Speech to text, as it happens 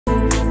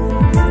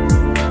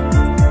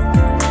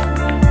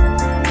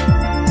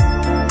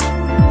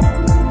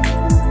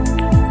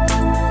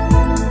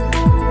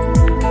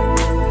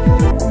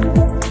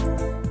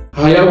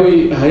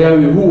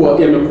hayawi huwa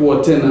yamekuwa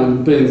tena,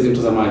 mpenzi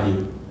mtazamaji.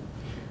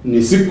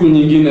 Ni siku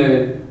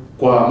nyingine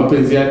kwa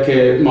mapenzi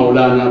yake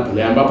Maulana,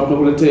 pale ambapo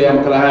tunakuletea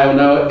makala haya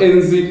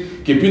unayoenzi,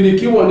 kipindi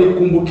ikiwa ni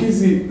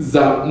kumbukizi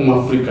za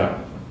Mwafrika.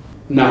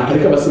 Na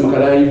katika basi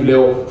makala hivi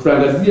leo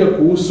tunaangazia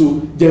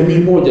kuhusu jamii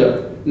moja,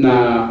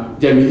 na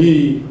jamii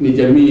hii ni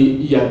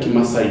jamii ya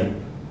Kimasai.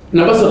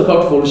 Na basi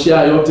tutakao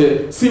tufaulushia yote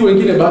si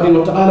wengine baadhi ya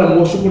wataalamu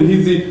wa shughuli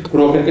hizi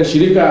kutoka katika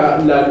shirika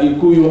la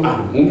Gikuyu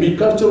and Mumbi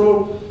Cultural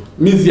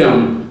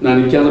Museum. Na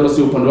nikianza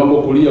basi upande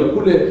wangu kulia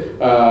kule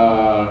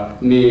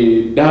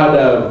ni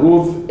dada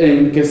Ruth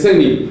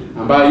Enkeseni,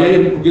 ambaye yeye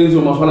ni mkurugenzi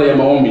wa masuala ya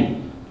maombi.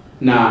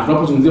 Na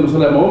tunapozungumzia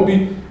masuala ya maombi,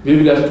 vile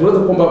vile atatueleza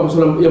kwamba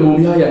masuala ya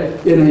maombi haya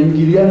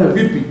yanaingiliana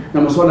vipi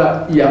na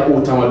masuala ya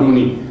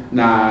utamaduni.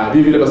 Na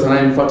vile vile basi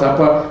anayemfuata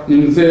hapa ni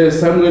mzee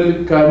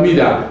Samuel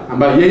Kamida,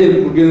 ambaye yeye ni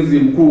mkurugenzi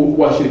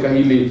mkuu wa shirika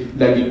hili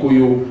la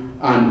Gikuyu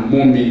and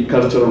Mumbi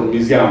Cultural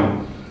Museum.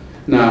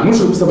 Na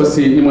mwisho kabisa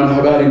basi ni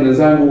mwanahabari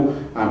mwenzangu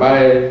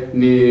ambaye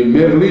ni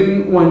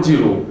Merlin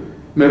Wanjiru.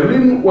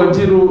 Merlin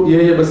Wanjiru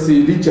yeye basi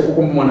licha kwa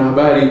kwamba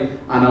mwanahabari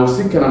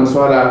anahusika na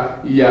masuala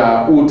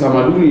ya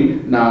utamaduni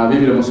na vile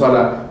vile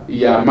masuala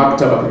ya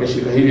maktaba katika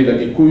shirika hili la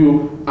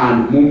Gikuyu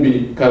and Mumbi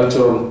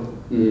Cultural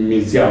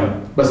Museum.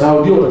 Basi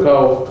hao ndio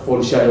watakao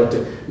tufundisha yote.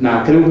 Na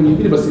karibu kwenye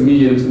hili basi mimi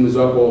ni msimulizi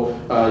wako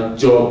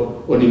Job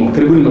Onimo.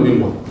 Karibuni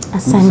mabingwa.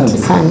 Asante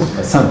sana.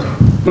 Asante.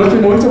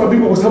 Mnakimuita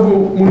mabingwa kwa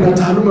sababu mna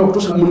taaluma ya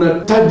kutosha, mna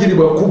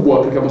tajriba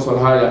kubwa katika masuala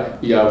haya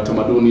ya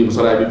utamaduni,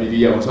 masuala ya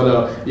Biblia,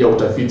 masuala ya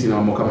utafiti na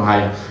mambo kama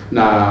haya.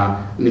 Na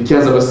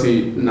nikianza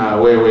basi na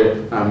wewe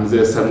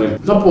mzee Samuel.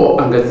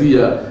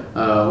 Tunapoangazia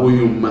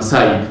huyu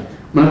Masai,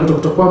 maana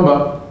kutoka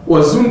kwamba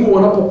wazungu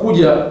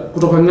wanapokuja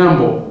kutoka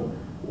ng'ambo,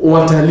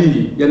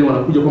 watalii, yani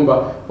wanakuja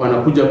kwamba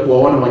wanakuja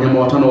kuwaona wanyama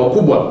watano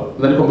wakubwa,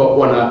 nadhani kwamba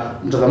wana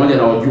mtazamaji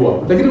anawajua,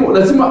 lakini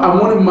lazima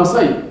amuone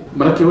Masai.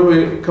 Maana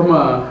wewe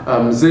kama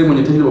mzee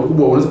mwenye tajriba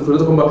kubwa unaweza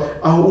kutueleza kwamba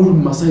huyu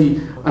Masai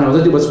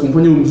anawezaje basi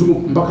kumfanya huyu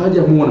mzungu mpaka aje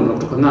amuone na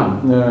kutoka ng'ambo?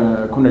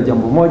 Kuna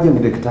jambo moja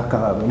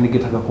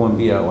ningetaka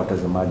kuambia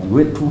watazamaji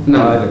wetu,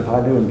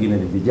 pale wengine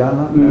ni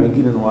vijana na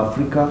wengine ni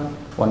Waafrika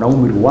wana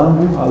umri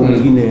wangu au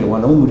wengine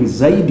wana umri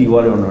zaidi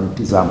wale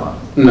wananitazama.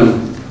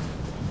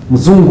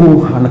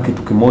 Mzungu ana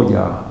kitu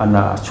kimoja,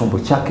 ana chombo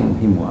chake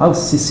muhimu, au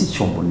sisi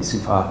chombo ni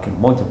sifa yake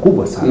moja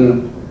kubwa sana.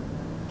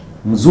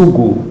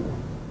 Mzungu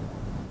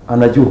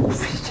anajua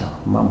kuficha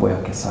mambo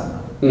yake sana.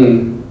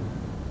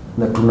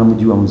 Na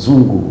tunamjua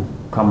mzungu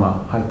kama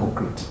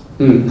hypocrite.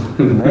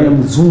 Na yeye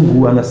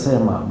mzungu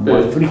anasema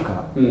Mwafrika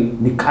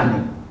ni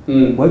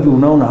cunning. Kwa hivyo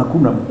unaona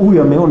hakuna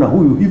huyu ameona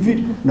huyu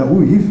hivi na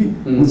huyu hivi.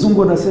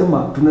 Mzungu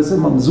anasema,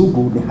 tunasema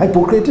mzungu ni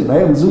hypocrite, na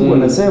yeye mzungu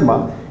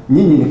anasema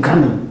nyinyi ni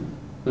cunning.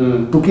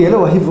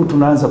 Tukielewa hivyo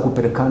tunaanza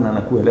kupelekana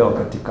na kuelewa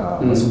katika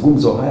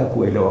mazungumzo haya,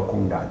 kuelewa kwa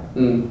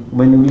undani.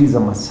 Umeniuliza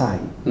Masai.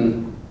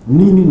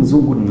 Nini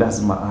mzungu ni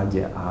lazima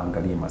aje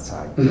aangalie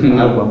Masai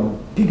au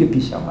ampige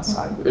picha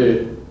Masai?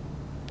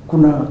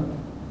 Kuna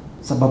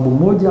sababu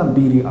moja,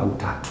 mbili au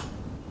tatu.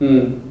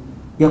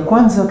 Ya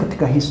kwanza,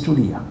 katika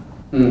historia,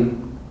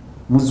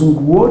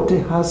 mzungu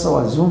wote hasa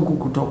wazungu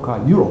kutoka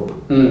Europe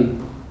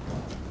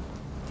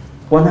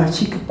wana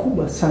haki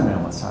kubwa sana ya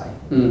Masai.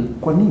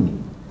 Kwa nini?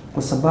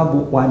 Kwa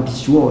sababu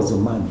waandishi wao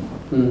zamani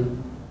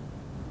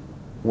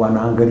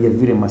wanaangalia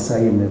vile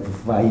Masai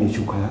amevaa ile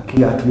shuka yake,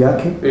 kiatu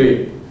yake,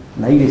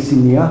 na ile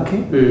sini yake,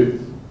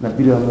 na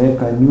vile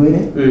ameweka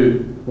nywele,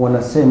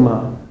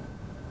 wanasema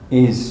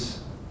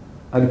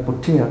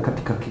alipotea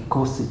katika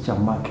kikosi cha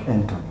Mark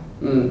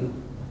Antony.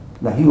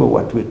 Na hiyo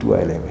watu wetu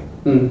waelewe.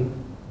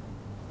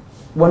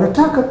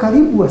 Wanataka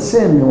karibu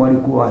waseme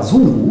walikuwa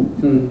wazungu,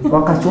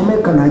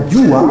 wakachomeka na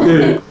jua,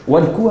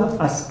 walikuwa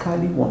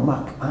askari wa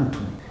Mark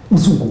Antony.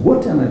 Mzungu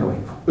wote anaelewa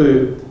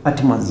hivyo.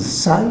 Ati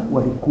Masai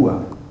walikuwa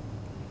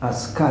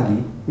askari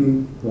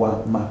wa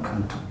Mark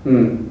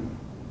Antony.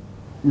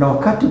 Na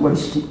wakati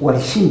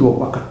walishindwa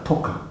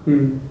wakatoka,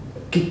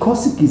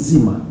 kikosi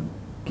kizima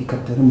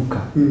kikateremka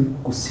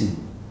kusini.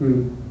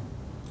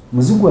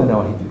 Mzungu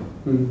anaelewa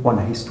hivyo.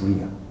 Wana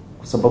historia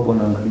kwa sababu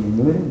wanaangalia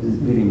nywele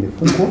vile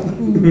imefungwa.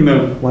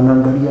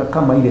 Wanaangalia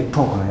kama ile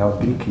toga ya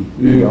Wagiriki,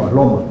 ile ya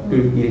Waroma,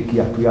 ile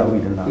kiatu yao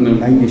ile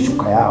na ile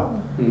shuka yao,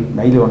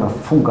 na ile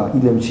wanafunga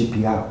ile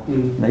mshipi yao,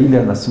 na ile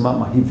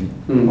anasimama hivi.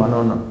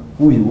 Wanaona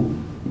huyu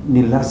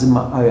ni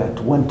lazima awe at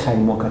one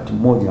time, wakati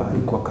mmoja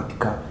alikuwa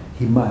katika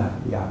himaya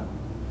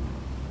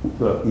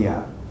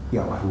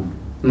ya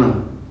Warumi.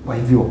 Kwa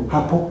hivyo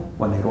hapo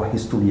wanaelewa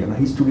historia, na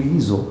historia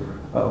hizo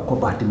kwa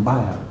bahati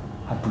mbaya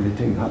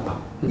hatuletei hapa.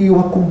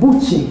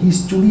 Iwakumbushe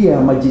historia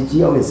ya majiji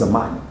yao ya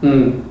zamani.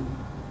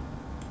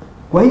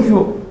 Kwa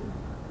hivyo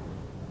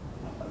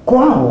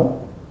kwao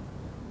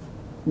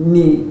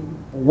ni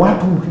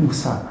watu muhimu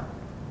sana,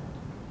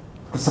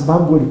 kwa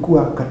sababu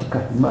walikuwa katika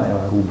himaya ya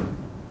Warumi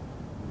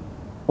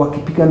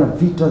wakipigana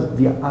vita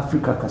vya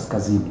Afrika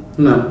Kaskazini.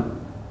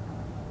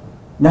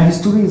 Na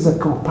historia za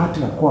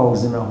Cleopatra kwao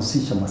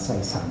zinahusisha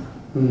Masai sana.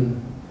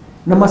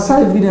 Na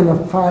Masai vile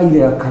anafaa ile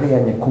ya kale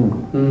ya nyekundu.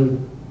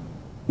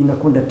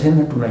 inakwenda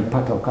tena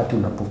tunaipata wakati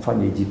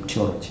unapofanya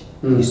Egyptology,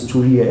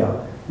 historia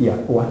ya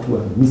watu wa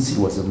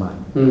Misri wa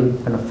zamani.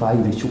 Anafaa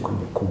ile shuka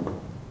nyekundu.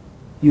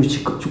 Hiyo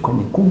shuka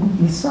nyekundu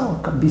ni sawa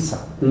kabisa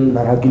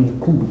na rangi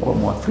nyekundu kwa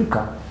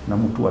Mwafrika na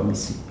mtu wa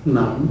Misri.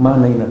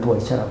 Maana inatoa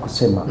ishara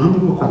kusema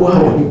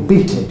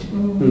prohibited.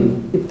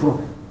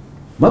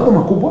 Mambo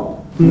makubwa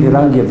ni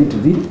rangi ya vitu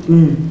vile.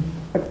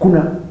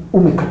 Kuna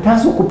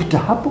umekatazwa kupita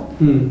hapo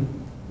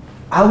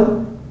au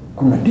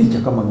kuna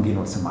danger kama wengine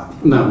wasemavyo.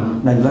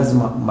 Na ni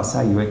lazima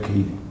Masai iweke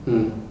hivi.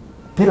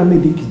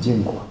 Piramidi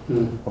ikijengwa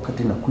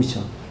wakati inakwisha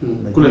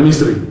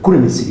kule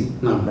Misri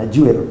na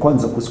jiwe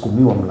kwanza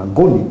kusukumiwa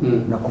mlangoni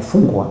na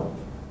kufungwa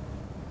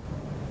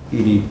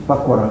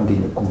ilipakwa rangi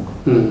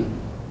nyekundu.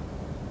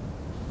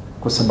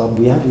 Kwa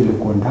sababu yale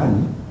ilikuwa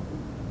ndani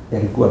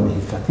yalikuwa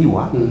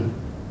yamehifadhiwa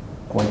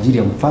kwa ajili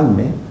ya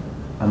mfalme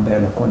ambaye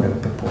anakwenda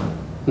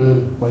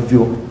peponi. Kwa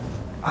hivyo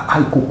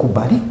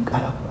haikukubalika,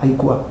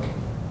 haikuwa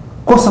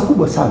kosa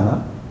kubwa sana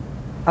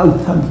au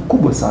dhambi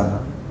kubwa sana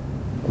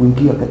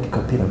kuingia katika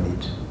pyramid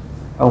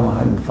au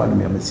mahali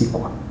mfalme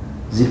amezikwa,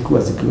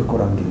 zilikuwa zikiwekwa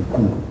rangi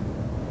nyekundu.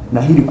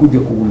 Na hili kuja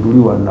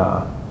kugunduliwa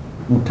na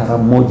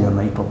mtaalamu mmoja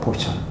anaitwa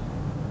Pocha.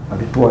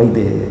 Alitoa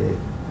ile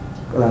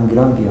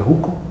rangi ya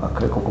huko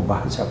akaweka kwa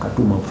bahasha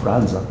akatuma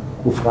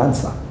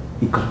Ufaransa,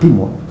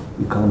 ikapimwa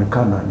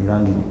ikaonekana ni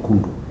rangi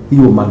nyekundu.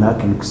 Hiyo maana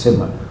yake ni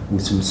kusema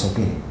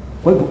usimsogee.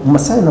 Kwa hivyo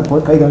Masai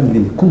anapoweka ile rangi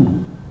nyekundu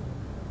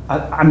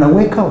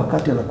anaweka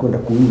wakati anakwenda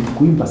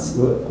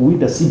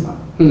kuwinda simba.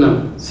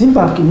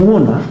 Simba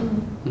akimuona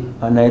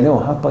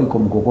anaelewa hapa iko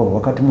mgogoro,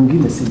 wakati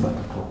mwingine simba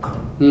atatoka.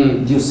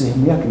 Ndio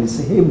sehemu yake, ni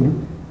sehemu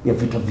ya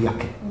vita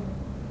vyake.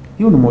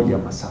 Hiyo ni moja ya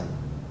Masai.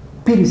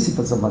 Pili,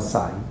 sifa za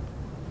Masai.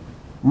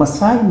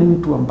 Masai ni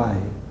mtu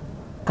ambaye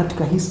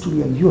katika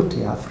historia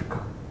yote ya Afrika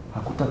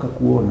hakutaka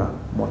kuona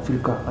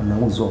Mwafrika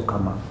anauzwa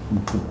kama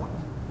mtumwa.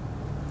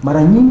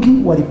 Mara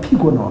nyingi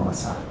walipigwa na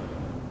Wamasai.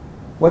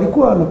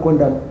 Walikuwa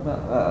wanakwenda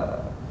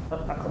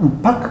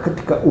mpaka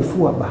katika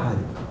ufuo wa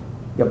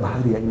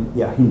bahari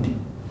ya Hindi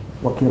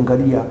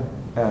wakiangalia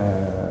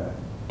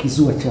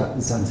kisiwa cha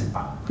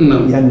Zanzibar,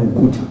 yani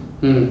Unguja.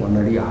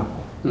 Wanalia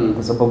hapo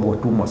kwa sababu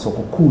watumwa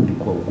soko kundi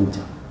kwa Unguja.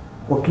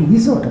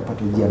 Wakiuliza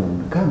watapata njia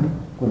gani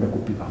kwenda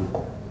kupiga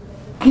huko.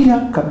 Kila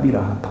kabila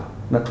hapa,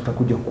 na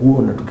tutakuja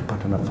kuona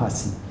tukipata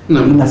nafasi,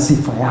 ina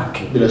sifa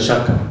yake. Bila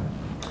shaka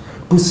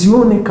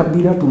tusione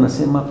kabila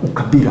tunasema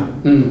ukabila.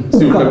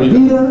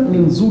 Ukabila ni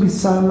mzuri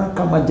sana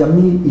kama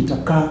jamii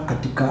itakaa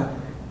katika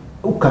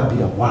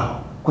ukabila wao,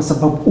 kwa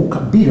sababu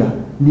ukabila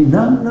ni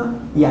namna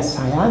ya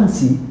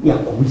sayansi ya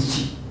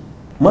kuishi.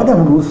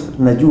 Madam Ruth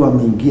najua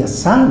ameingia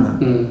sana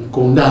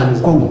kwa undani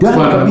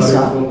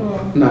kabisa.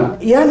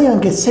 Yale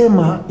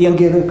angesema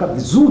yangeleka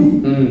vizuri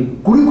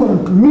kuliko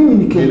mimi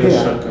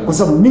nikiongea, kwa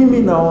sababu mimi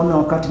naona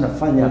wakati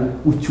nafanya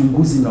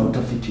uchunguzi na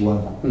utafiti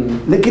wangu.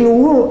 Lakini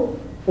huo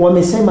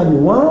wamesema ni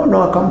wao na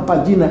wakampa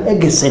jina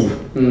Egesen.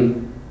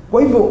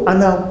 Kwa hivyo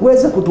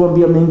anaweza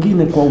kutuambia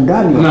mengine kwa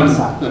undani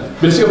kabisa.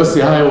 Bila shaka basi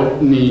hayo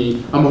ni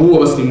huo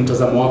basi ni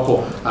mtazamo wako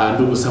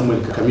ndugu Samuel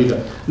Kakamita.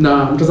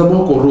 Na mtazamo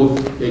wako Ruth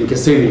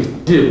Nkeseni.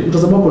 Je,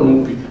 mtazamo wako ni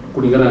upi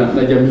kulingana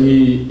na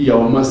jamii ya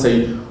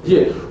Wamasai?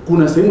 Je,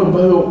 kuna sehemu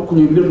ambayo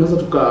kwenye Biblia tunaweza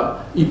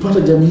tukaipata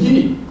jamii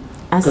hii?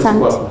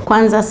 Asante.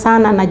 Kwanza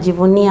sana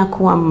najivunia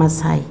kuwa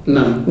Masai.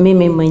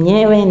 Mimi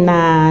mwenyewe,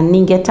 na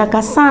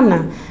ningetaka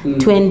sana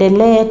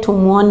tuendelee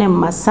tumuone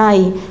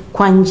Masai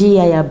kwa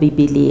njia ya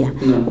Biblia.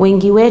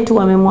 Wengi wetu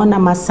wamemwona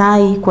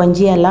Masai kwa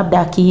njia labda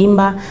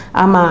akiimba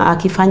ama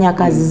akifanya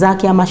kazi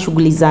zake ama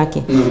shughuli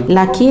zake.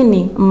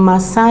 Lakini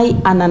Masai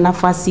ana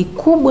nafasi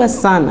kubwa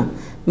sana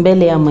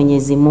mbele ya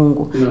Mwenyezi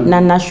Mungu.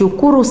 Na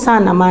nashukuru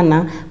sana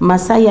maana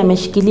Masai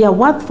ameshikilia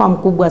wadhifa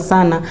mkubwa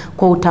sana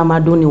kwa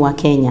utamaduni wa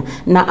Kenya.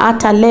 Na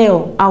hata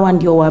leo hawa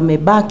ndio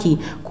wamebaki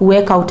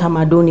kuweka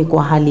utamaduni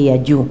kwa hali ya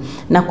juu.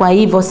 Na kwa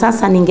hivyo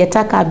sasa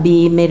ningetaka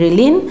Bi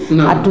Marilyn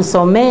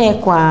atusomee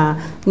kwa,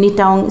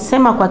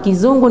 nitasema kwa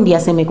Kizungu ndiye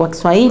aseme kwa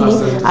Kiswahili.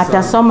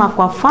 Atasoma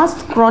kwa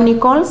First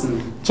Chronicles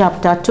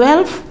chapter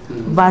 12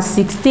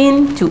 verse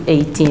 16 to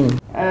 18.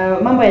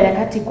 Mambo ya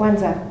Nyakati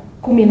kwanza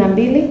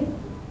 12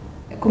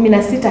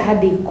 16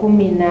 hadi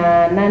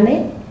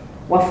 18,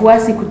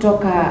 wafuasi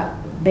kutoka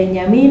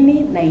Benyamini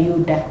na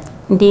Yuda.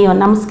 Ndiyo,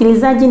 na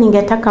msikilizaji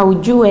ningetaka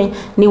ujue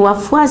ni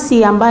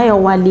wafuasi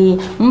ambayo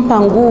walimpa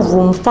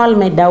nguvu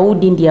mfalme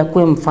Daudi ndiye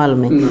akuwe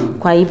mfalme.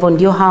 Kwa hivyo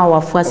ndio hawa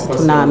wafuasi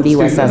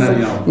tunaambiwa sasa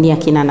ni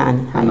akina nani.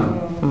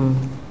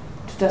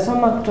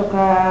 Tutasoma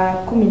kutoka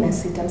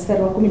 16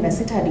 mstari wa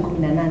 16 hadi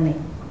 18.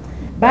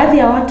 Baadhi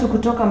ya watu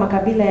kutoka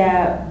makabila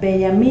ya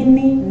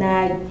Benyamini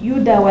na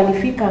Yuda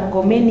walifika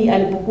ngomeni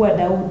alipokuwa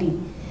Daudi.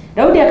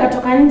 Daudi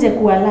akatoka nje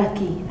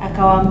kuwalaki,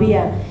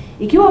 akawaambia,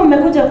 ikiwa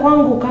mmekuja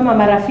kwangu kama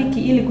marafiki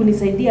ili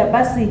kunisaidia,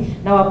 basi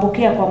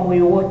nawapokea kwa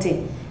moyo wote.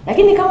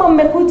 Lakini kama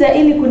mmekuja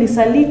ili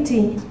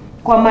kunisaliti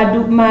kwa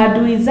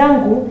maadui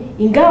zangu,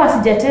 ingawa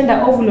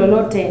sijatenda ovu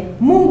lolote,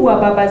 Mungu wa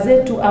baba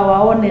zetu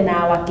awaone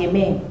na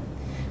awakemee.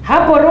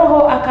 Hapo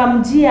Roho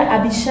akamjia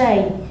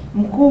Abishai,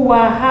 mkuu wa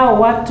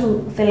hao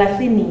watu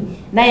 30,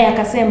 naye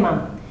akasema,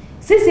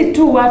 Sisi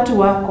tu watu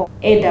wako,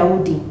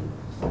 Daudi.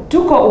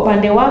 Tuko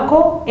upande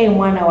wako,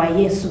 mwana wa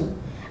Yesu.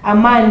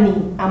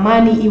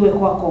 Amani iwe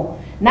kwako.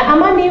 Na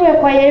amani iwe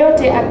kwa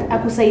yeyote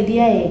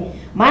akusaidiaye.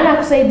 Maana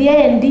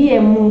akusaidiaye ndiye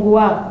Mungu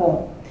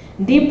wako.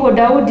 Ndipo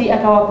Daudi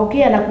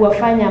akawapokea na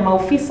kuwafanya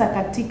maofisa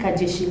katika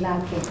jeshi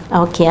lake.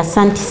 Okay,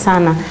 asante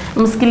sana.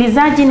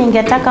 Msikilizaji,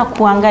 ningetaka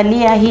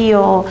kuangalia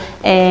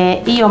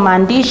hiyo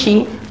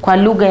maandishi kwa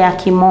lugha ya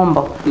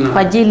Kimombo.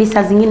 Kwa ajili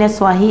saa zingine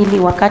Swahili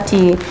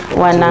wakati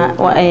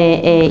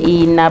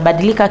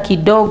inabadilika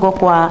kidogo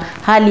kwa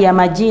hali ya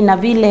majina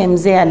vile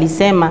mzee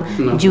alisema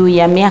juu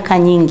ya miaka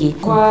nyingi.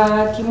 Kwa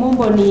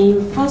Kimombo ni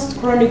 1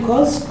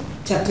 Chronicles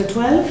chapter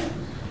 12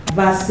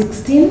 verse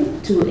 16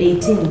 to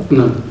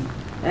 18.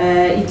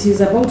 It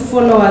is about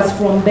followers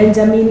from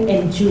Benjamin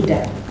and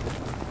Judah.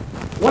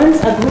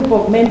 Once a group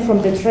of men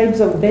from the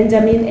tribes of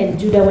Benjamin and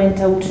Judah went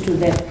out to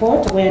the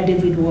fort where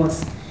David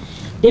was.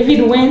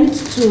 David went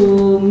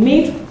to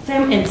meet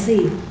them and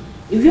said,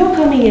 "If you're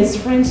coming as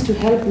friends to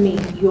help me,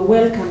 you're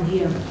welcome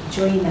here.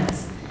 Join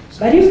us.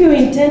 But if you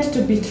intend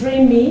to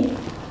betray me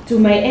to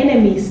my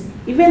enemies,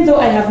 even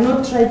though I have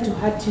not tried to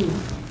hurt you,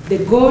 the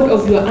God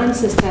of your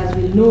ancestors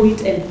will know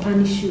it and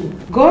punish you."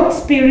 God's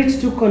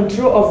spirit took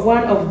control of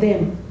one of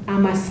them,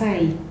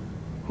 Amasai,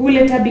 who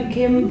later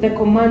became the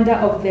commander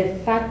of the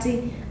 30,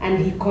 and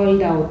he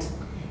called out,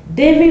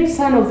 "David,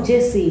 son of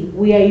Jesse,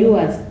 we are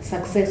yours,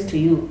 success to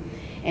you,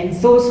 and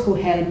those who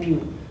help you.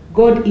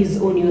 God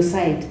is on your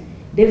side."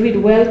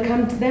 David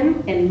welcomed them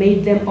and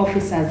made them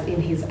officers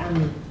in his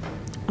army.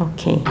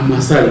 Okay.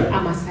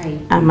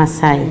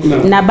 Amasai.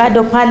 Na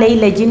bado pale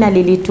ile jina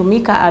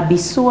lilitumika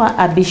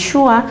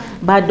Abishua,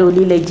 bado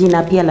lile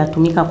jina pia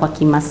latumika kwa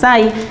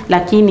Kimasai,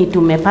 lakini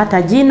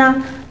tumepata jina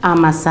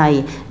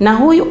Amasai. Na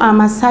huyu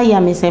Amasai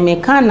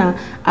amesemekana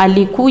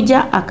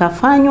alikuja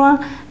akafanywa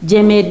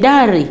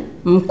jemedari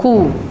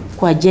mkuu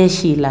kwa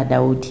jeshi la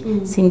Daudi.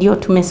 Si ndio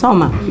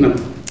tumesoma?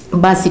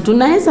 Basi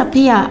tunaweza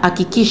pia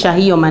hakikisha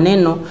hiyo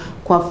maneno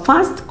kwa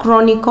 1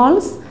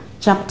 Chronicles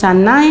chapter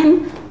 9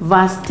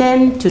 verse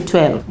 10 to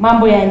 12.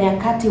 Mambo ya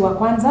Nyakati wa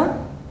kwanza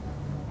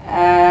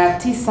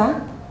 9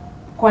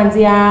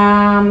 kuanzia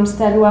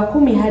mstari wa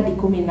 10 hadi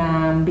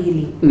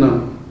 12.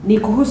 Ni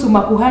kuhusu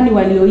makuhani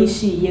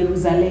walioishi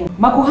Yerusalemu.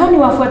 Makuhani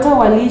wafuatao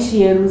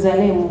waliishi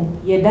Yerusalemu: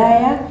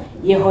 Yedaya,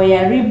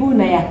 Yehoyaribu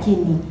na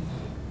Yakini,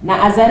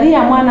 na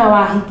Azaria mwana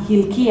wa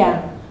Hilkia,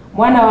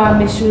 mwana wa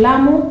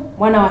Meshulamu,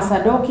 mwana wa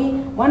Sadoki,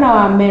 mwana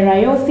wa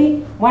Merayothi,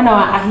 mwana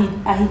wa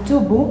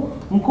Ahitubu,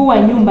 mkuu wa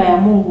nyumba ya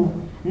Mungu,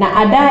 na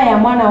Adaya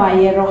mwana wa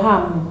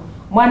Yerohamu,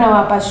 mwana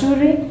wa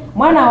Pashuri,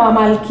 mwana wa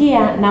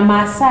Malkia, na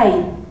Maasai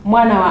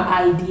mwana wa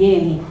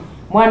Aldieli,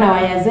 mwana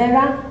wa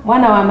Yazera,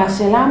 mwana wa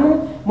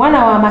Mashelamu,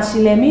 mwana wa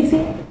Mashilemithi,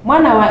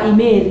 mwana wa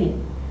Imeri.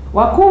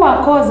 Wakuu wa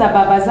koo za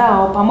baba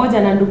zao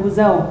pamoja na ndugu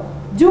zao,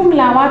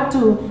 jumla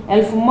watu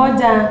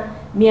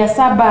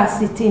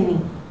 1760.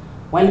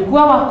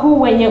 Walikuwa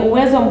wakuu wenye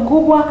uwezo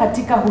mkubwa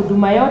katika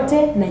huduma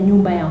yote na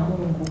nyumba ya Mungu.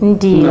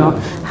 Ndiyo.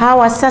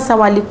 Hawa sasa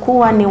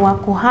walikuwa ni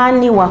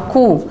wakuhani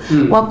wakuu.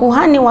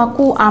 Wakuhani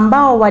wakuu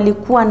ambao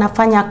walikuwa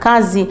nafanya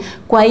kazi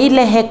kwa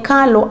ile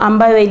hekalo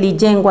ambayo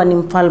ilijengwa ni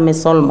mfalme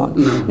Solomon.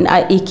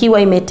 Na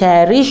ikiwa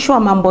imetayarishwa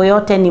mambo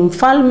yote ni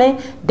mfalme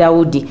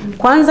Daudi.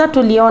 Kwanza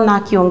tuliona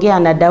akiongea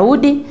na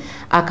Daudi,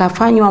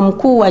 akafanywa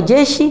mkuu wa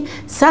jeshi.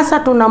 Sasa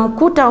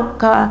tunamkuta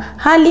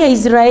hali ya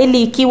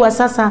Israeli ikiwa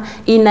sasa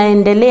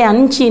inaendelea,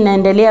 nchi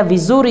inaendelea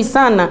vizuri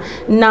sana,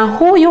 na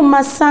huyu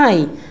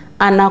Masai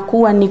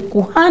anakuwa ni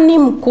kuhani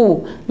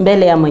mkuu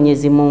mbele ya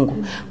Mwenyezi Mungu.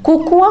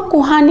 Kukuwa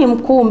kuhani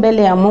mkuu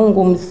mbele ya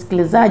Mungu,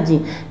 msikilizaji,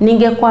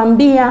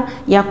 ningekwambia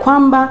ya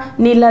kwamba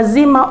ni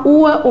lazima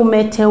uwe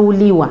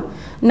umeteuliwa,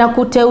 na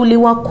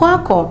kuteuliwa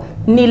kwako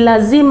ni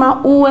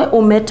lazima uwe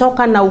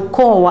umetoka na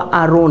ukoo wa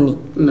Aroni.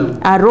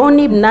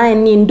 Aroni naye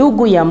ni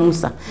ndugu ya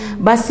Musa.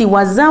 Basi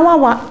wazawa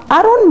wa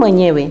Aaron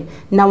mwenyewe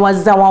na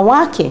wazawa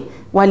wake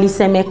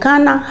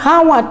walisemekana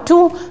hawa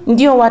tu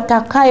ndio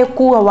watakaye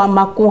kuwa wa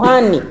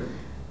makuhani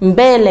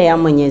mbele ya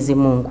Mwenyezi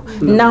Mungu.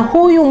 Na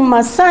huyu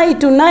Masai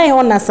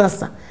tunayeona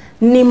sasa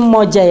ni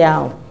mmoja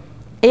yao.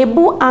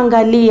 Ebu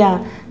angalia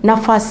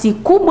nafasi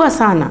kubwa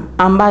sana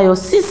ambayo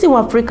sisi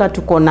Waafrika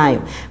tuko nayo.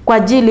 Kwa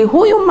ajili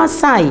huyu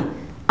Masai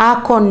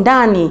ako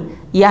ndani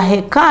ya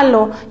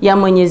hekalo ya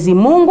Mwenyezi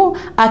Mungu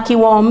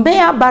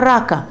akiwaombea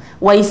baraka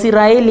wa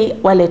Israeli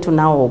wale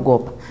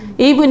tunaoogopa.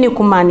 Hivi ni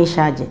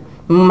kumaanishaje?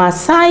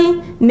 Masai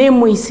ni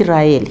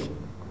Muisraeli.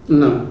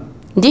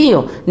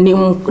 Ndiyo,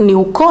 ni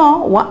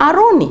ukoo wa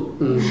Aroni.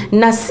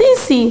 Na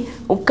sisi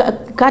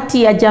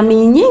kati ya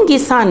jamii nyingi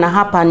sana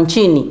hapa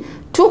nchini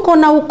tuko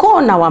na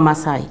ukoo na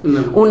Wamasai.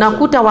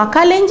 Unakuta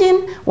Wakalenjin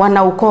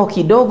wana ukoo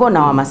kidogo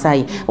na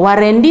Wamasai,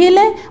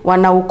 Warendile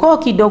wana ukoo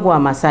kidogo wa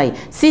Masai,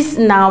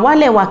 sisi na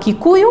wale wa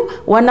Kikuyu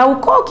wana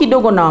ukoo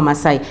kidogo na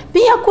Wamasai.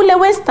 Pia kule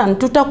Western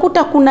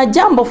tutakuta kuna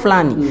jambo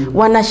fulani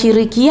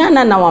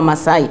wanashirikiana na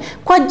Wamasai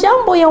kwa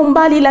jambo ya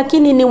umbali,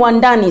 lakini ni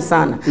wandani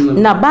sana.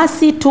 Na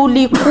basi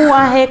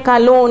tulikuwa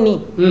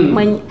hekaloni.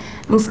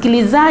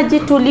 Msikilizaji,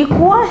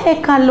 tulikuwa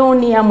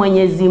hekaloni ya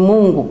Mwenyezi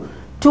Mungu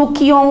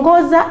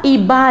tukiongoza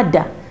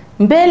ibada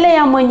mbele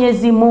ya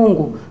Mwenyezi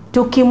Mungu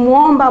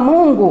tukimuomba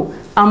Mungu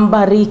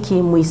ambariki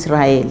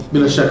Mwisraeli.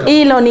 Bila shaka.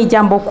 Hilo ni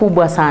jambo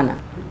kubwa sana.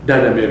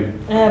 Dada Mary.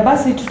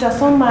 Basi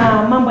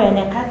tutasoma Mambo ya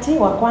Nyakati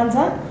wa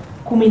kwanza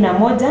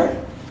 11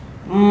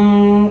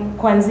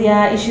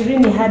 kuanzia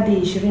 20 hadi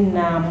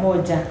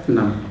 21.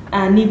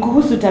 Naam. Ni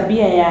kuhusu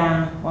tabia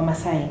ya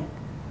Wamasai.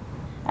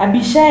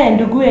 Abishai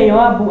nduguye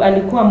Yoabu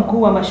alikuwa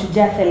mkuu wa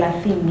mashujaa 30.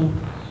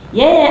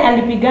 Yeye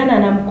alipigana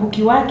na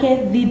mkuki wake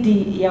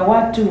dhidi ya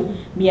watu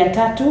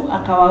 300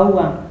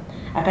 akawaua.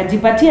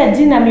 Akajipatia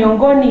jina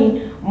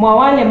miongoni mwa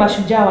wale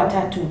mashujaa 3.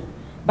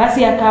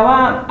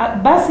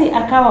 Basi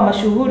akawa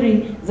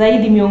mashuhuri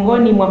zaidi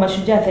miongoni mwa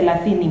mashujaa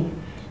 30.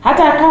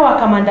 Hata akawa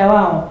kamanda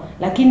wao,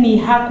 lakini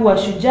hakuwa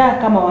shujaa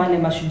kama wale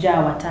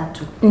mashujaa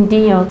 3.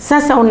 Ndiyo.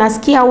 Sasa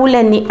unasikia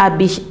ule ni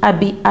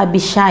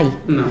Abishai.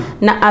 No.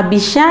 Na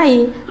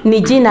Abishai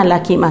ni jina la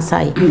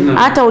Kimasai. No.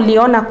 Hata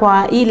uliona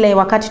kwa ile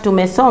wakati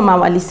tumesoma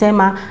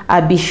walisema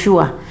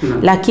Abishua. No.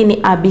 Lakini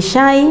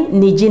Abishai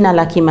ni jina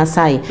la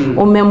Kimasai.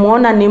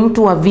 Umemuona ni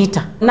mtu wa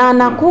vita. Na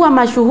anakuwa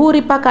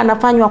mashuhuri paka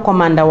anafanywa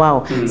komanda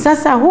wao.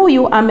 Sasa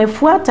huyu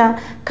amefuata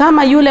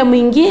kama yule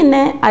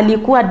mwingine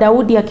alikuwa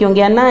Daudi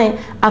akiongea naye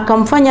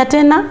akamfanya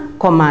tena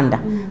komanda.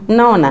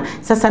 Naona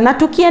sasa, na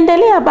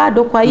tukiendelea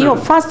bado kwa hiyo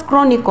First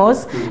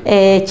Chronicles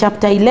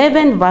chapter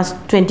 11 verse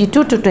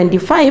 22 to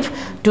 25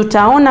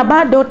 tutaona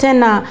bado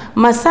tena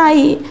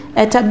Masai,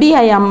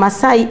 tabia ya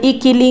Masai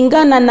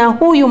ikilingana na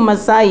huyu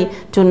Masai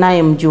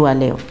tunayemjua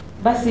leo.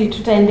 Basi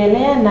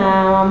tutaendelea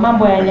na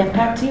Mambo ya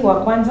Nyakati wa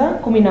kwanza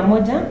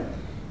 11.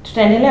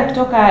 Tutaendelea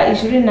kutoka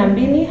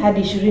 22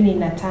 hadi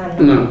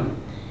 25.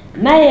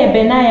 Naye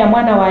Benaya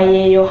mwana wa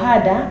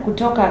Yehoyada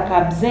kutoka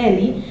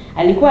Kabzeli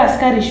alikuwa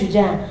askari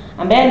shujaa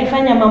ambaye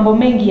alifanya mambo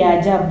mengi ya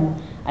ajabu.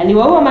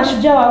 Aliwaua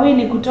mashujaa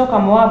 2 kutoka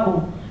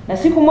Moabu, na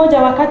siku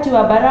moja wakati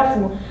wa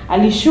barafu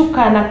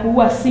alishuka na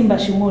kuua simba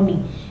shimoni.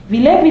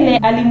 Vile vile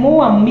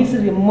alimuua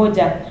Misri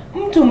mmoja,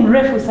 mtu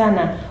mrefu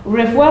sana,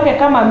 urefu wake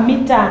kama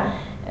mita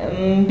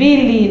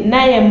 2,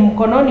 naye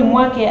mkononi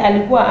mwake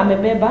alikuwa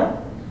amebeba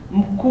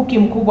mkuki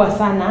mkubwa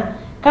sana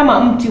kama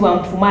mti wa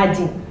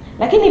mfumaji.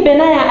 Lakini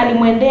Benaya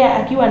alimwendea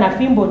akiwa na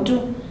fimbo tu,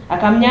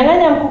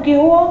 akamnyang'anya mkuki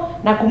huo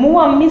na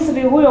kumuua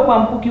Misri huyo kwa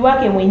mkuki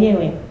wake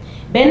mwenyewe.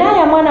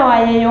 Benaya mwana wa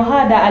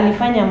Yehoyada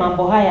alifanya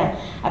mambo haya,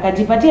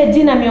 akajipatia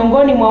jina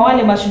miongoni mwa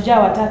wale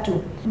mashujaa 3.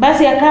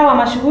 Basi akawa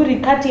mashuhuri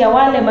kati ya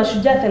wale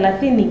mashujaa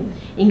 30,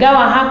 ingawa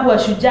hakuwa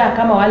shujaa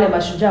kama wale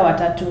mashujaa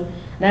 3.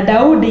 Na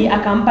Daudi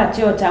akampa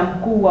cheo cha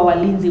mkuu wa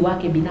walinzi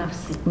wake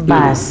binafsi.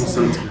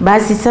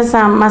 Basi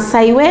sasa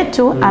Masai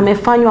wetu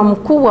amefanywa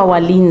mkuu wa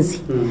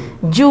walinzi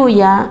juu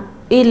ya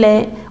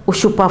ile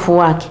ushupafu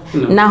wake.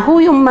 Na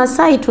huyu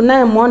Masai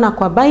tunayemwona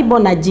kwa Bible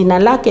na jina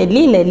lake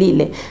lile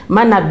lile,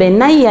 maana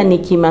Benaya ni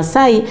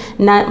Kimasai,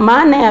 na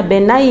maana ya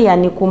Benaya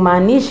ni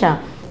kumaanisha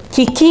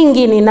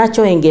kikingi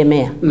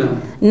ninachoengemea.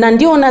 Na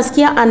ndio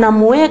unasikia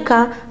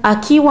anamuweka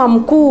akiwa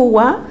mkuu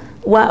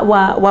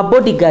wa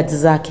bodyguards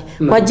zake.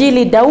 Kwa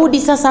ajili Daudi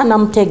sasa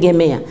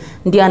anamtegemea,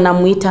 ndio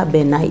anamuita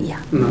Benaya.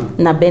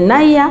 Na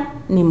Benaya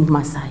ni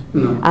Masai.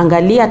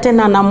 Angalia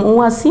tena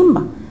anamuua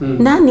simba.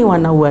 Nani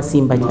wanaua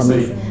simba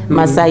jamii?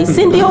 Masai.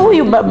 Si ndio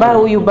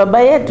huyu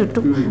baba yetu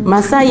tu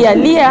Masai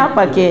aliye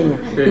hapa Kenya.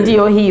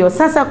 Ndio hiyo.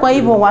 Sasa kwa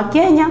hivyo wa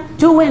Kenya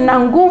tuwe na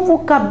nguvu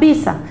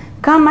kabisa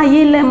kama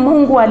ile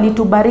Mungu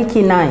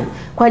alitubariki naye.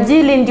 Kwa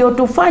ajili ndio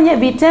tufanye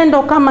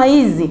vitendo kama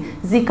hizi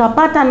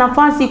zikapata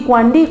nafasi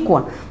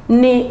kuandikwa.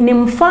 Ni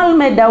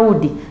mfalme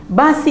Daudi,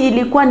 basi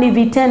ilikuwa ni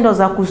vitendo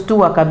za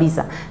kustua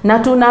kabisa. Na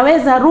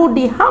tunaweza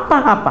rudi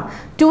hapa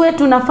tuwe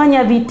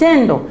tunafanya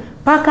vitendo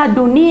paka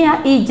dunia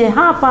ije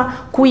hapa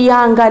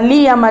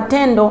kuyaangalia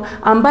matendo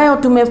ambayo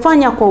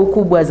tumefanya kwa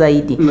ukubwa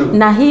zaidi.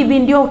 Na hivi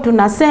ndio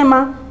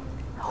tunasema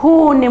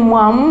huu ni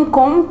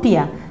mwamko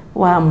mpya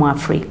wa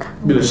Mwafrika.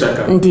 Bila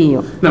shaka.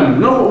 Ndiyo.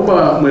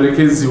 Naomba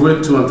mwelekezi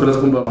wetu anatueleza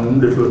kwamba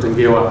muda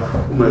tuliotengewa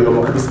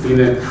umeyoyoma kabisa,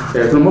 pengine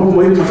tuna mambo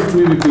mawili matatu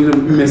hivi pengine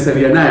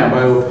mmesalia naye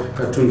ambayo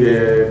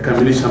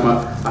tungekamilisha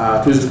ama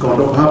tuweze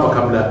tukaondoka hapa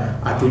kabla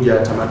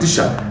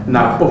hatujatamatisha,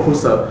 na kwa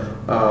fursa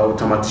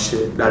utamatishe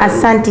dada.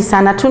 Asante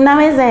sana.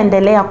 Tunaweza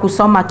endelea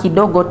kusoma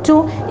kidogo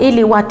tu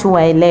ili watu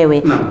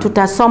waelewe.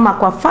 Tutasoma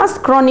kwa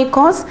First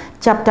Chronicles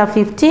chapter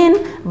 15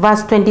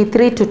 verse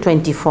 23 to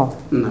 24.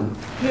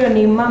 Hiyo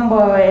ni Mambo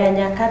ya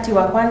Nyakati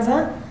wa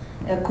kwanza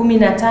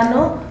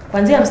 15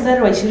 kuanzia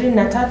mstari wa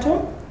 23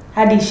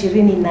 hadi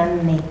 24.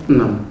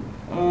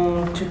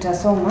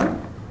 Tutasoma.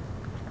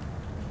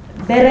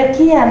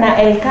 Berekia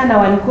na Elkana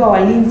walikuwa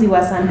walinzi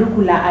wa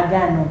sanduku la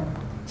agano.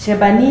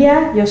 Shebania,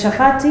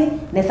 Yoshafati,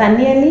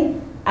 Nethanieli,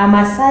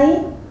 Amasai,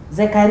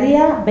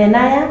 Zekaria,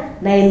 Benaya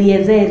na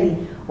Eliezeri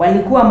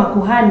walikuwa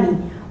makuhani.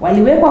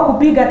 Waliwekwa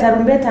kupiga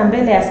tarumbeta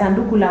mbele ya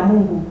sanduku la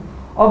Mungu.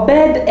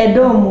 Obed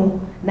Edomu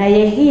na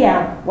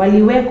Yehia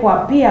waliwekwa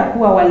pia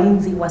kuwa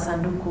walinzi wa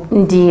sanduku.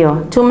 Ndiyo,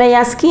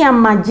 tumeyasikia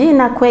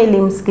majina kweli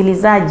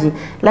msikilizaji,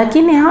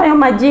 lakini hayo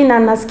majina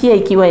nasikia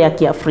ikiwa ya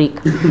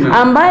Kiafrika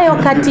ambayo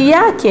kati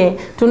yake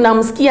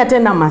tunamsikia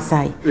tena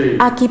Masai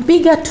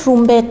akipiga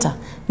trumbeta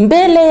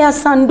mbele ya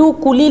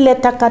sanduku lile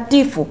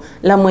takatifu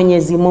la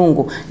Mwenyezi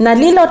Mungu. Na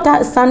lilo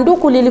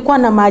sanduku lilikuwa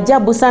na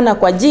maajabu sana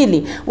kwa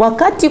ajili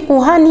wakati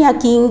kuhani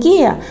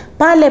akiingia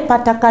pale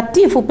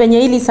patakatifu penye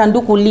hili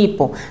sanduku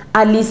lipo,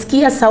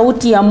 alisikia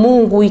sauti ya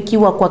Mungu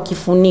ikiwa kwa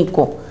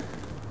kifuniko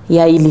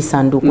ya hili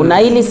sanduku. Na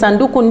hili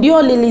sanduku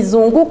ndio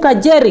lilizunguka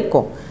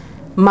Jericho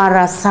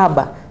mara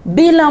 7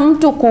 bila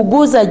mtu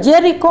kuguza.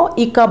 Jericho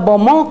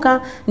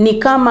ikabomoka, ni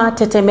kama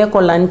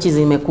tetemeko la nchi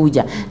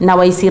zimekuja, na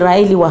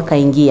Waisraeli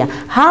wakaingia.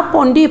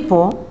 Hapo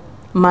ndipo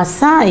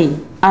Masai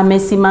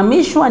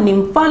amesimamishwa, ni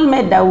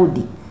Mfalme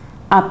Daudi,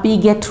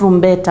 apige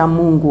trumbeta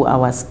Mungu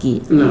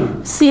awasikie.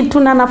 Si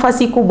tuna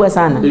nafasi kubwa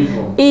sana.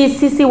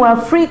 Sisi wa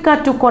Afrika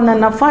tuko na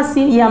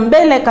nafasi ya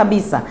mbele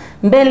kabisa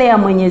mbele ya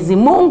Mwenyezi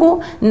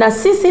Mungu, na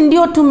sisi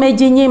ndio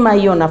tumejinyima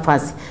hiyo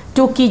nafasi.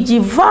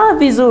 Tukijivaa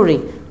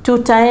vizuri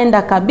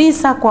tutaenda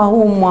kabisa kwa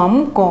huu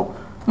mwamko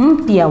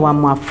mpya wa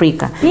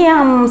Mwafrika.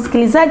 Pia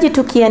msikilizaji,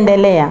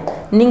 tukiendelea,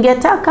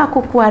 ningetaka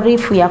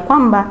kukuarifu ya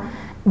kwamba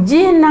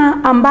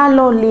jina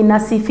ambalo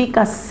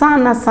linasifika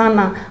sana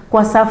sana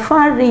kwa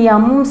safari ya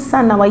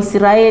Musa na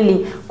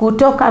Waisraeli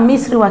kutoka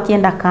Misri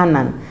wakienda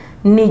Canaan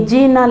ni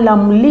jina la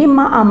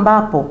mlima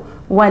ambapo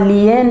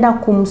walienda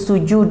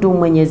kumsujudu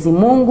Mwenyezi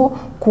Mungu,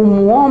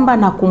 kumuomba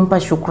na kumpa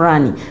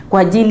shukrani kwa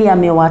ajili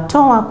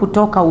amewatoa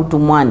kutoka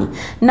utumwani.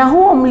 Na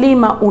huo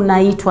mlima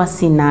unaitwa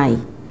Sinai.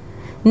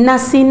 Na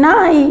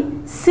Sinai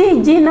si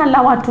jina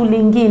la watu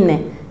lingine.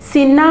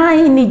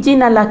 Sinai ni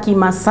jina la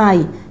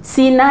Kimasai.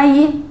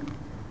 Sinai,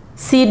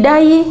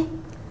 Sidai,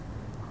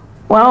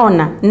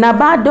 waona, na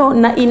bado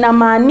na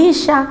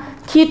inamaanisha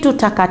kitu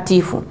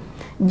takatifu.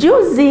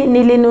 Juzi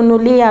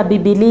nilinunulia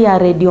Biblia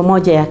redio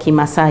moja ya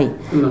Kimasai.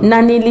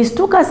 Na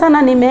nilistuka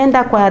sana,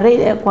 nimeenda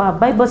kwa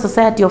Bible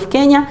Society of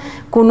Kenya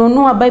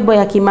kununua Bible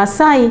ya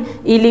Kimasai.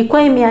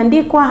 Ilikuwa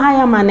imeandikwa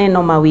haya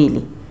maneno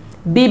mawili: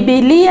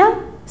 Biblia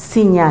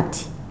si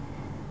nyati.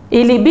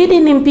 Ilibidi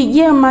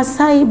nimpigie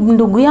Masai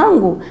ndugu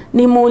yangu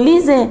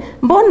nimuulize,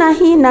 mbona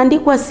hii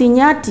inaandikwa si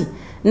nyati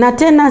na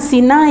tena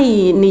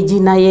Sinai ni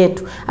jina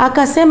yetu?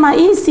 Akasema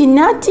hii si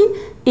nyati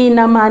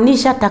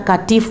inamaanisha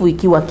takatifu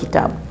ikiwa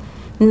kitabu,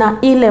 na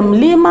ile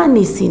mlima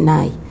ni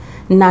Sinai.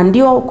 Na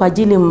ndio kwa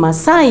ajili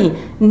Masai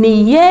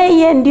ni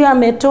yeye ndio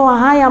ametoa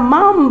haya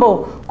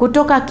mambo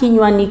kutoka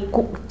kinywani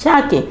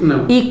chake,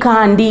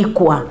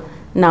 ikaandikwa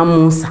na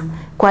Musa.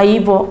 Kwa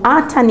hivyo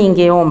hata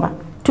ningeomba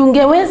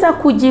tungeweza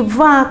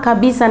kujivaa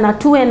kabisa na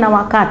tuwe na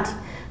wakati,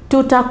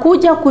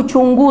 tutakuja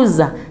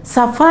kuchunguza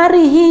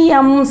safari hii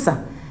ya Musa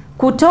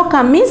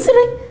kutoka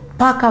Misri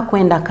mpaka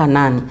kwenda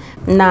Kanaani.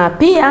 Na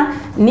pia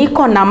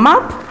niko na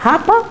map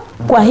hapa.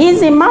 Kwa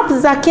hizi map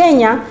za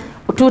Kenya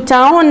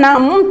tutaona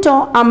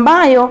mto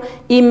ambayo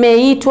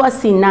imeitwa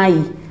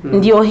Sinai.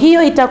 Ndio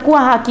hiyo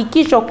itakuwa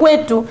hakikisho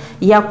kwetu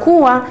ya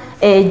kuwa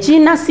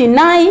jina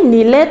Sinai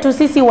ni letu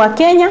sisi wa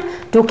Kenya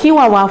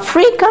tukiwa wa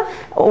Afrika,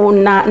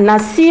 na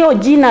sio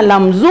jina la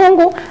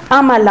mzungu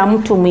ama la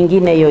mtu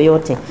mwingine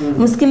yoyote.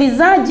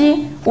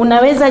 Msikilizaji,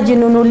 unaweza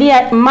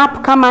jinunulia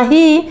map kama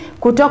hii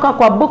kutoka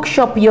kwa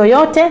bookshop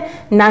yoyote,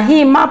 na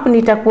hii map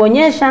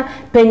nitakuonyesha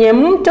penye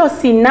mto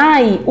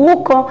Sinai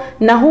uko,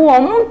 na huo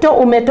mto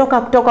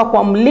umetoka kutoka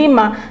kwa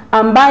mlima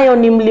ambayo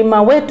ni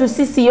mlima wetu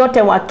sisi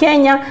yote wa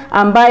Kenya,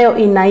 ambayo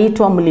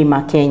inaitwa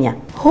mlima Kenya.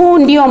 Huu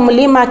ndio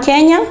mlima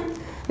Kenya,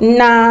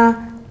 na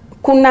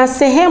kuna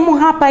sehemu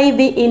hapa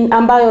hivi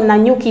ambayo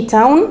Nanyuki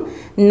Town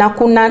na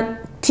kuna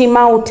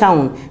Timau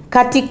Town.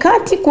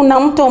 Katikati kuna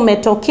mto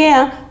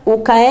umetokea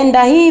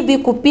ukaenda hivi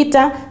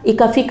kupita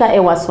ikafika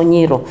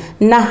Ewasonyiro,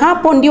 na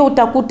hapo ndio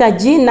utakuta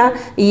jina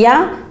ya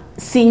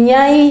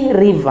Sinyai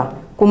River,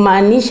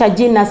 kumaanisha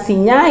jina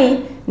Sinyai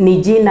ni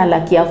jina la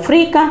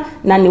Kiafrika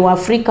na ni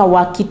Waafrika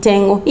wa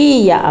kitengo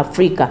hii ya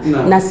Afrika.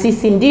 Na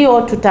sisi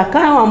ndio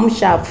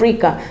tutakaoamsha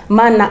Afrika,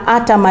 maana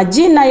hata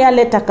majina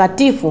yale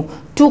takatifu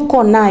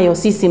tuko nayo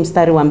sisi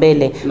mstari wa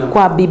mbele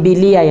kwa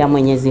Biblia ya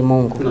Mwenyezi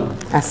Mungu.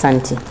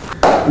 Asante.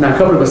 Na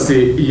kabla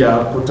basi ya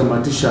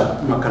kutamatisha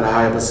makala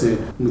haya, basi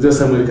Mzee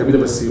Samuel Kabila,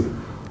 basi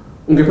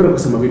ungependa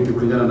kusema vipi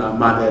kulingana na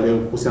mada ya leo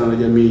kuhusiana na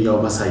jamii ya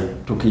Wamasai?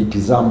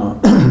 Tukitizama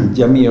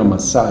jamii ya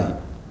Masai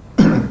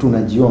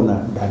tunajiona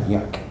ndani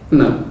yake.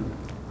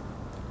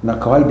 Na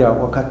kawaida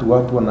wakati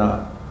watu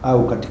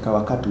au katika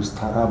wakati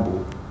ustaarabu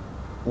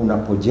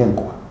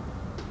unapojengwa,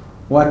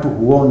 watu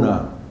huona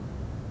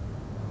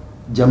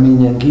jamii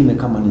nyingine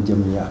kama ni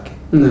jamii yake.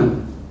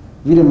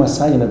 Vile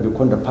Masai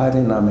anavyokwenda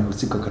pale na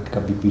amehusika katika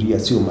Biblia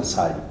sio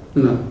Masai.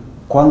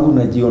 Kwangu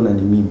najiona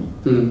ni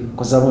mimi.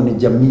 Kwa sababu ni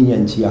jamii ya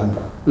nchi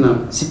yangu.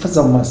 Sifa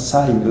za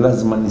Masai ni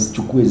lazima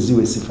nisichukue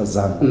ziwe sifa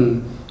zangu.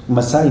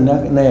 Masai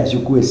naye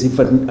achukue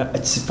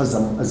sifa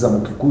za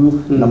Mkikuyu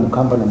na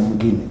Mkamba na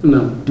mwingine.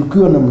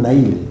 Tukiwa namna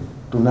ile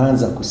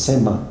tunaanza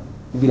kusema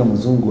vile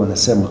mzungu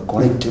anasema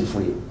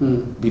collectively,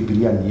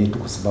 Biblia ni yetu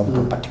kwa sababu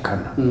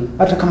tupatikana.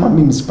 Hata kama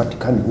mimi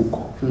sipatikani huko,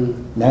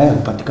 na yeye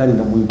hapatikani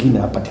na mwingine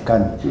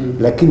hapatikani,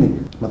 lakini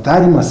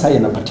matari Masai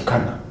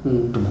anapatikana,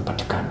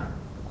 tunapatikana.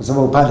 Kwa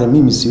sababu pale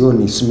mimi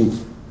sioni Smith,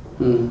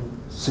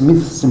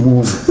 Smith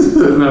simuoni.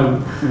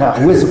 Na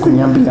huwezi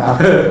kuniambia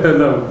hapa.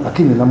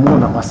 Lakini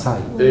namuona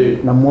Masai.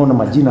 Namuona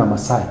majina ya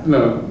Masai.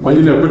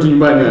 Majina ya kwetu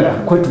nyumbani.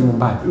 Kwetu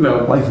nyumbani.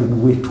 Kwa hivyo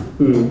ni wetu.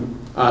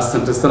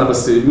 Asante sana.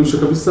 Basi mwisho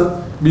kabisa,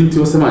 binti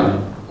wasemaje?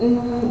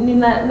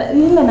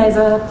 Nile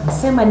naweza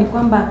sema ni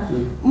kwamba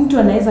mtu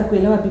anaweza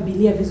kuelewa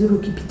Biblia vizuri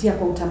ukipitia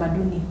kwa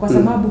utamaduni, kwa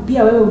sababu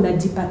pia wewe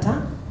unajipata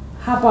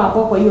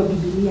hapo kwa hiyo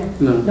Biblia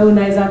na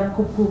unaweza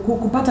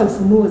kupata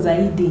ufunuo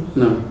zaidi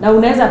na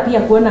unaweza pia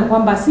kuona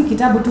kwamba si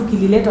kitabu tu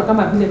kililetwa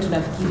kama vile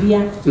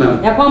tunafikiria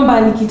ya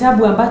kwamba ni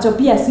kitabu ambacho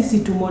pia sisi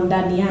tumo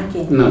ndani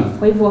yake.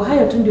 Kwa hivyo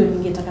hayo tu ndio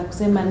ningetaka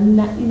kusema,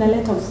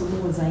 inaleta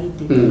ufunuo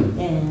zaidi.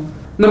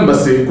 Na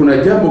basi kuna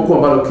jambo kwa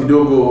ambalo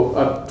kidogo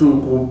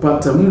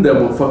hatukupata muda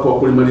mwafaka wa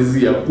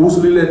kulimalizia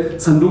kuhusu lile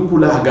sanduku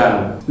la agano,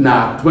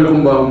 na tumeona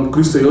kwamba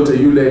Mkristo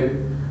yote yule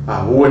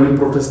uwe ni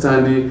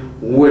Protestanti,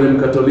 uwe ni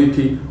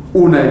Mkatoliki,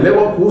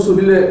 unaelewa kuhusu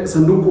lile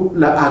sanduku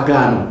la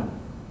agano.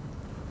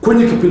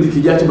 Kwenye kipindi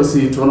kijacho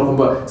basi tunaona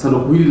kwamba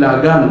sanduku hili la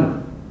agano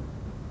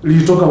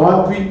lilitoka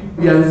wapi,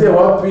 lianzia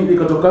wapi,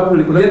 likatoka wapi,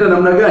 likaenda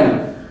namna gani,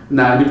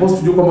 na ndipo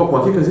tujue kwamba kwa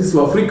hakika sisi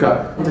wa Afrika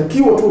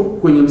takiwa tu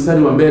kwenye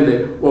mstari wa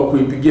mbele wa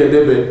kuipigia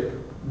debe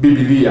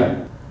Biblia.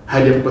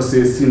 Hadi hapo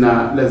basi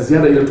sina la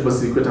ziada, ile tu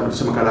basi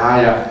kutamatisha makala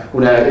haya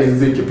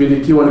unaenzi kipindi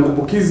kiwa ni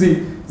Kumbukizi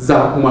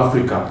za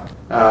Mwafrika.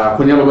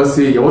 Kwa niaba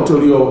basi ya wote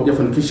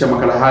waliofanikisha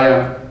makala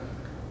haya,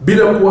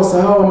 bila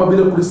kuwasahau ama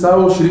bila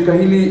kulisahau shirika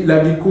hili la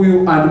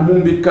Gikuyu and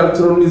Mumbi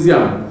Cultural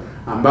Museum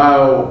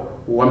ambao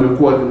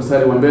wamekuwa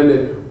mstari wa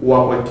mbele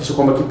wa kuhakikisha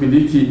kwamba kipindi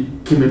hiki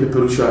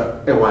kimepeperushwa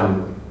hewani.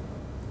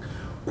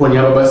 Kwa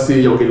niaba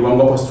basi ya wageni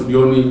wangu hapa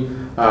studioni,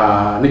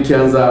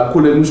 nikianza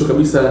kule mwisho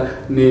kabisa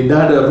ni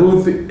dada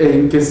Ruth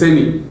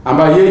Nkeseni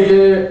ambaye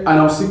yeye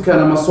anahusika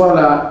na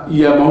masuala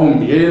ya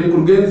maombi. Yeye ni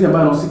mkurugenzi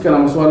ambaye anahusika na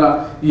masuala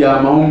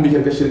ya maombi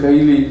katika shirika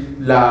hili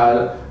la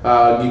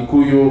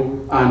Gikuyu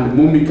and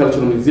Mumbi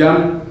Cultural Museum.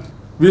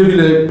 Vile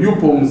vile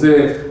yupo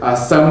mzee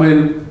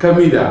Samuel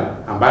Kamida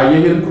ambaye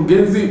yeye ni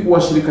mkurugenzi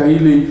wa shirika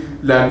hili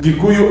la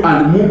Gikuyu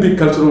and Mumbi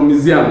Cultural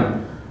Museum,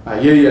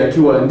 yeye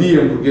akiwa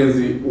ndiye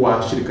mkurugenzi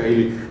wa shirika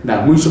hili.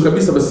 Na mwisho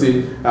kabisa basi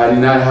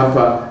ninaye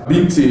hapa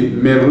binti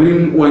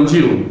Merlin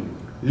Wanjiru.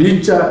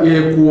 Licha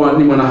yeye kuwa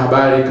ni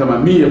mwanahabari kama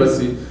mie,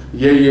 basi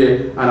yeye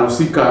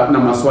anahusika na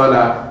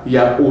masuala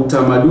ya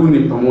utamaduni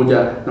pamoja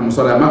na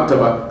masuala ya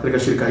maktaba katika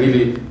shirika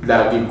hili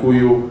la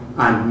Gikuyu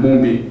and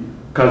Mumbi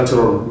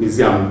Cultural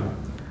Museum.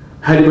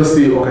 Hadi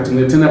basi wakati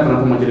mwingine tena,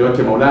 panapo majaliwa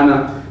yake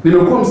Maulana,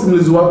 nimekuwa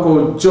msimulizi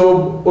wako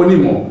Job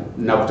Onimo,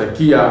 na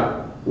kutakia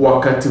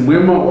wakati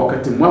mwema,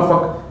 wakati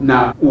mwafaka,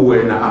 na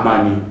uwe na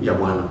amani ya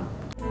Bwana.